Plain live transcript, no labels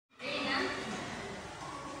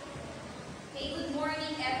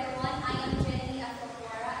everyone. I am Jenny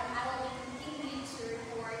Afropora and I will be continuing to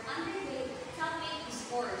report under the topic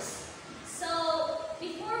Discourse. So,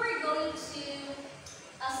 before we're going to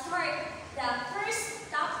start the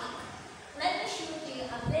first topic, let me show you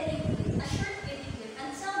a short video clip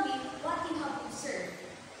and tell me what you have observed.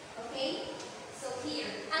 Okay? So here,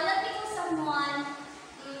 and let me call someone,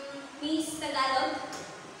 Miss Tagalog,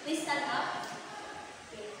 please stand up.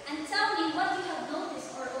 Okay. And tell me what you have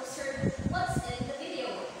noticed or observed what's in the video.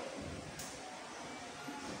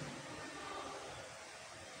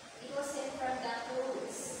 It was in from the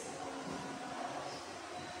clothes.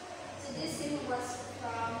 So this scene was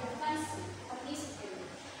from the fancy of music film.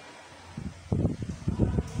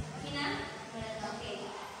 Okay.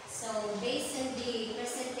 So based on the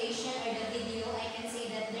presentation or the video, I can say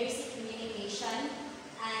that there's a communication,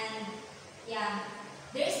 and yeah,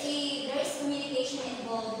 there's communication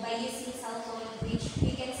involved by using cell phone, which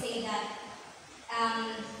we can say that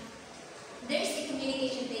there's a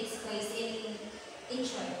communication takes place in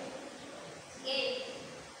short. Okay,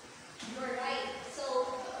 you're right. So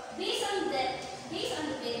based on the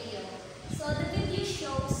video, so the video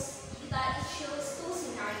shows that it shows two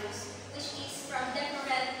scenarios, which is from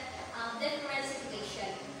different situation.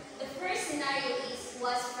 The first scenario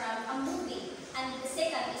was from a movie, and the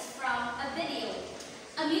second is from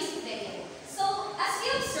a music video. So as we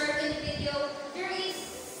observe in the video, there is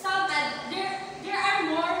some there are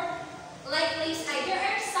more likely there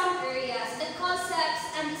are some areas, the concepts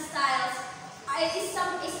and the styles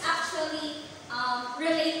is actually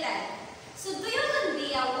related. So do you have an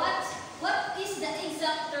idea what is the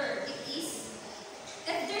exact term it is?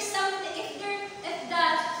 If there's something, if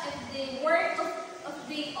the work of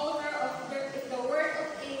the author if the work of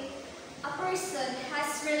a person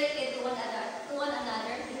has related to one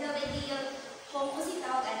another, do you have an idea kung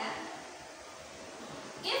kusitaw ka na?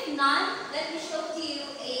 If not, let me show to you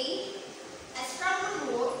a strong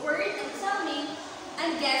word and tell me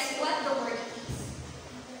and guess what the word is.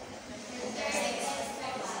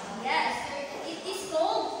 Yes, it is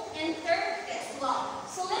called intertextual.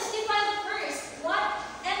 So let's define first what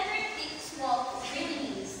intertextual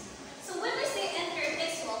really means. So when we say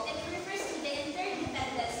intertextual, it refers to the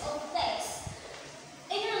interdependence of text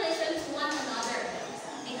in relation to one another.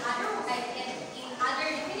 In other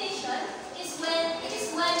definition, it is when a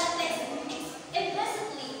text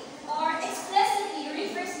implicitly or explicitly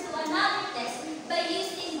refers to another text by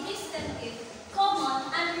using distinctive,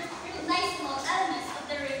 common, and recognizable elements of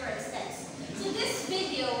the reference text. So this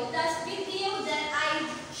video that I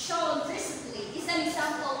showed recently is an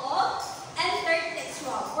example of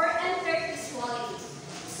intertextual or intertextuality.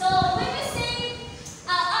 So when we say,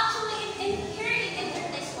 actually here in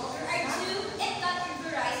intertextual, there are two, it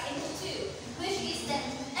categorized into two, which is the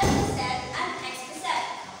implicit and explicit.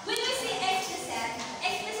 When we say explicit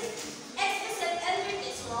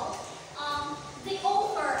intertextual, the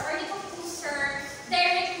author or the composer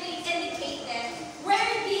directly indicated where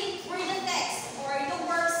the text or the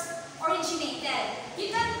works originated. You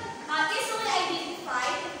can easily identify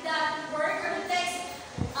if that work or the text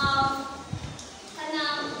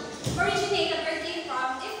originated or came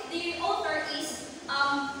from if the author is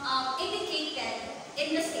indicated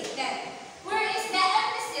in the statement. Whereas the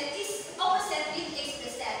implicit is opposite with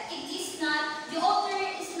explicit. It is not, the author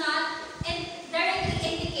is not directly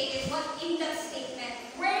indicated what in that statement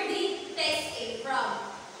where the text came from.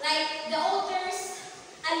 Like the authors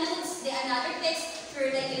alludes the another text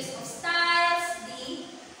through the use of styles, the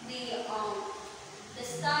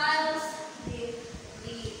styles,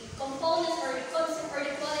 the components or the concept or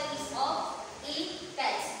the qualities of a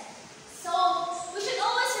text. So we should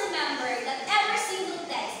always remember that every single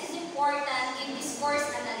text is important in discourse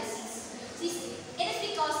analysis. It is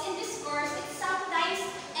because in discourse it's sometimes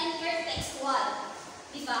intertextual.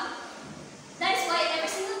 Diba? That is why every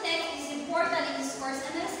single text is important in discourse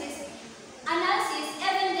analysis.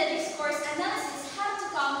 Even the discourse analysis have to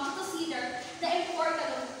come to consider the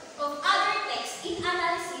importance of other texts in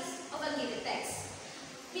analysis of a given text.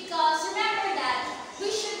 Because remember that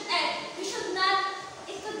we should not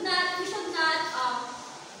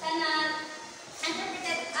interpret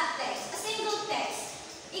a text, a single text,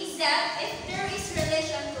 except if there is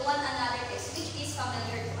relation to one another text which is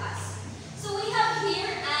familiar to us. So we have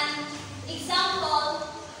here an example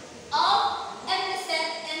of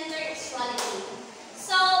implicit intertextuality.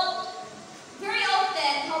 So very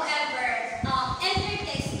often, however,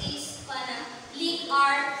 intertext is linked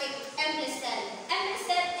or implicit.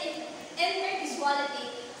 Implicit intertextuality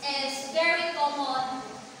is very common.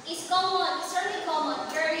 It's really common,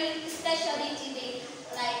 very especially today,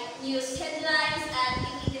 like news headlines and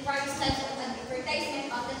in the various types of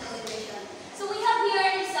advertisement on the television. So we have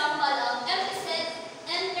here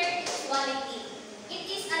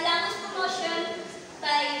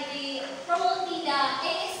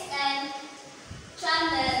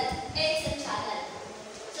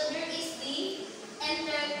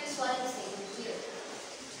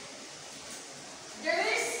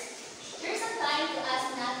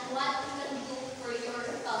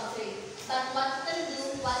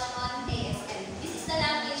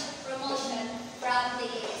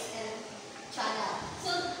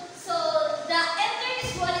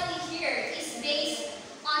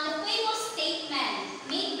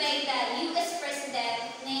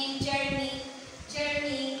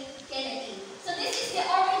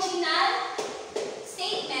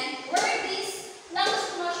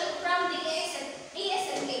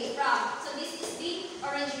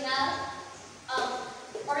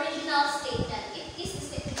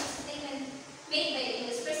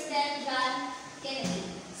enemy.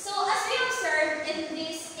 So as we observed in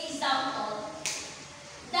this example,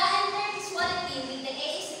 the intertextuality with the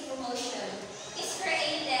AAC promotion is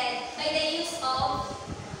created by the use of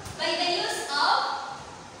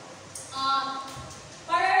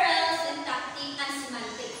parallel, syntactic, and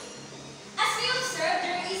semantic. As we observe,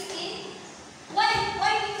 there is in why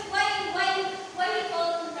we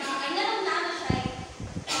call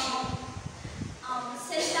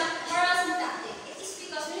parasyntactic. It is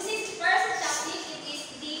because when we say parasyntactic, it is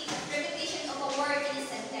the repetition of a word in a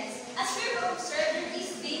sentence. As we observe, there is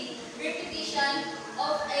the repetition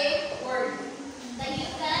of a word that you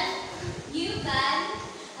can,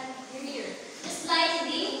 and here, just like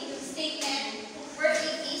the statement where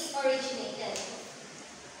it is originated.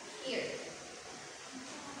 Here.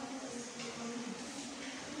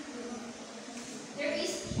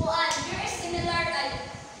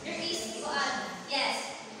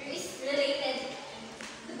 There is related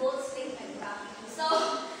to both statement. So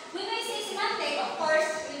when we say semantic, of course,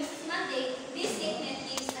 when we say semantic, this statement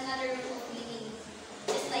gives another root of meaning,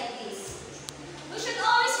 just like this. We should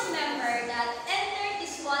always remember that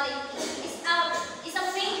intertextuality is a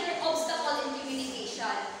major obstacle in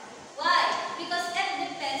communication. Why? Because it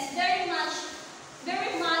depends very much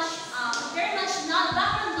not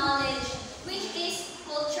background knowledge, which is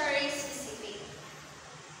culturally specific.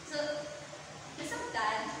 So, is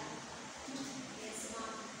that? Yes,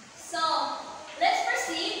 ma'am. So, let's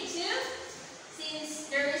proceed to, since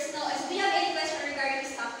there is no, do you have any question regarding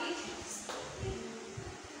this topic?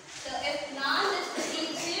 So, if not, let's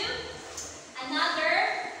proceed to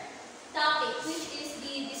another topic, which is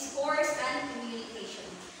the discourse and communication.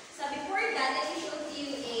 So, before that, let me show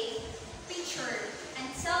you a picture and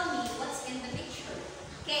tell me what's in the picture.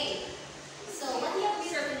 Okay, so what do you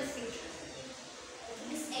observe in this picture?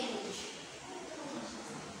 This image.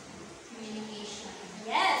 Communication.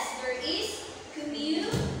 Yes, there is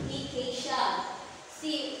communication.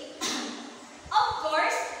 See, of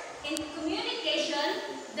course, in communication,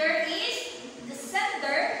 there is the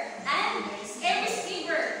sender and a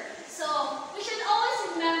receiver. So, we should always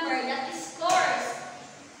remember that discourse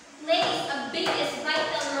plays a biggest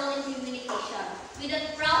vital role in communication.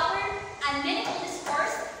 Without proper and meaningful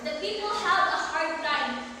discourse, the people have a hard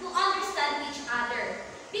time to understand each other.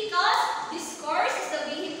 Because discourse is the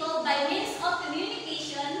vehicle by means of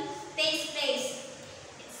communication takes place.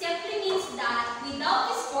 It simply means that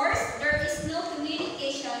without discourse, there is no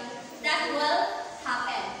communication that will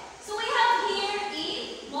happen. So we have here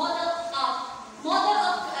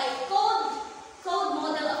a code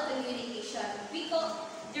model of communication. We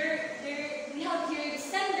have here the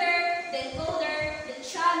sender, the encoder, the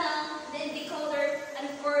channel, the decoder, and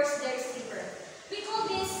of course the receiver. We call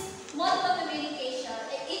this model of communication.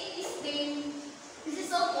 This is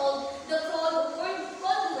so-called the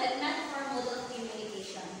conduit metaphor model of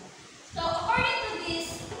communication. So according to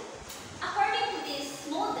this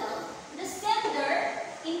model, the sender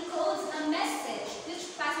encodes a message which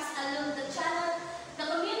passes along the channel, the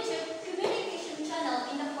communication channel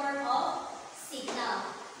in the form of signal,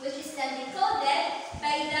 which is then decoded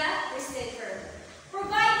by the receiver.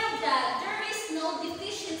 Provided that there is no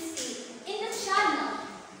deficiency in the channel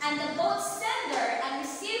and the both sender and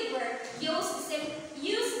receiver use the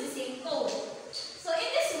same code. So in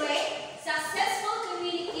this way, successful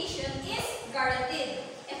communication is guaranteed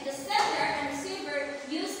if the sender and receiver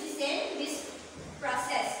use the same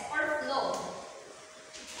process or flow.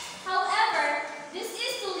 However, this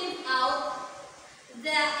is to leave out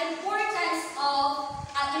the importance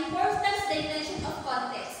dimension of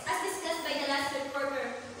context, as discussed by the last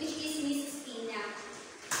reporter, which is Mrs. Pina,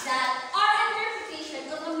 that our interpretation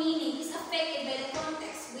of a meaning is affected by the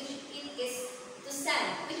context which it is to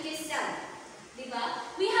send, which is sent. Diba?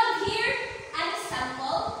 We have here an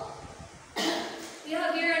example.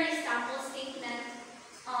 Statement.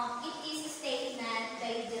 It is a statement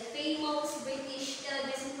by the famous British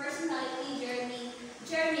television personality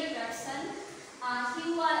Jeremy Clarkson.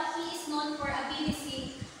 He is known for a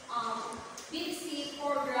BBC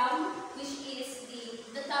program, which is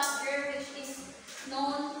the Top Gear, which is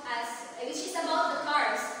about the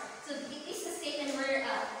cars. So it is a statement where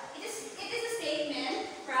it is a statement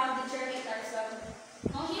from the Jeremy Clarkson.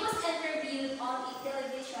 He was interviewed on a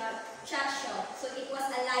television chat show. So it was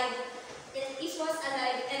a live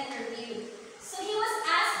interview. So he was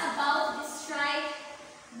asked about the strike,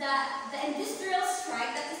 the industrial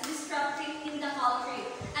strike that is disrupting in the country.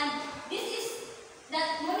 And this is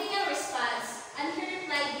that Monica response. And he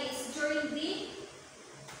replied this during the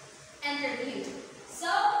interview. So,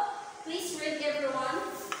 please read everyone.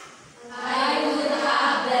 I would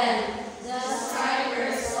have them, the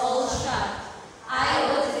strikers all shut. I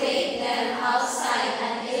would take them outside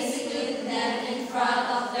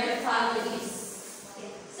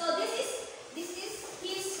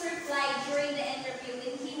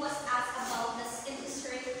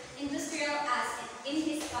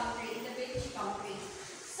country, in the British country.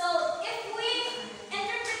 So if we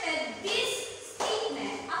interpreted this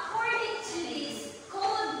statement according to this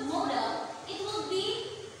code model, it will be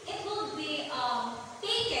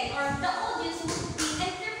taken, or the audience would be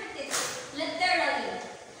interpreted literally.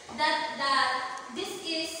 That this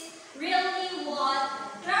is really what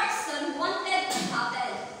Clarkson wanted to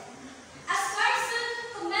happen. As Clarkson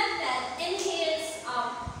commented in his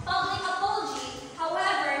public apology,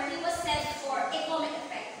 however, he was sent for a comic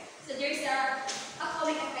effect. So there's a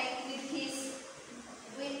comic effect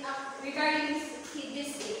regarding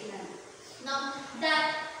this statement. Now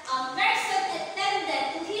that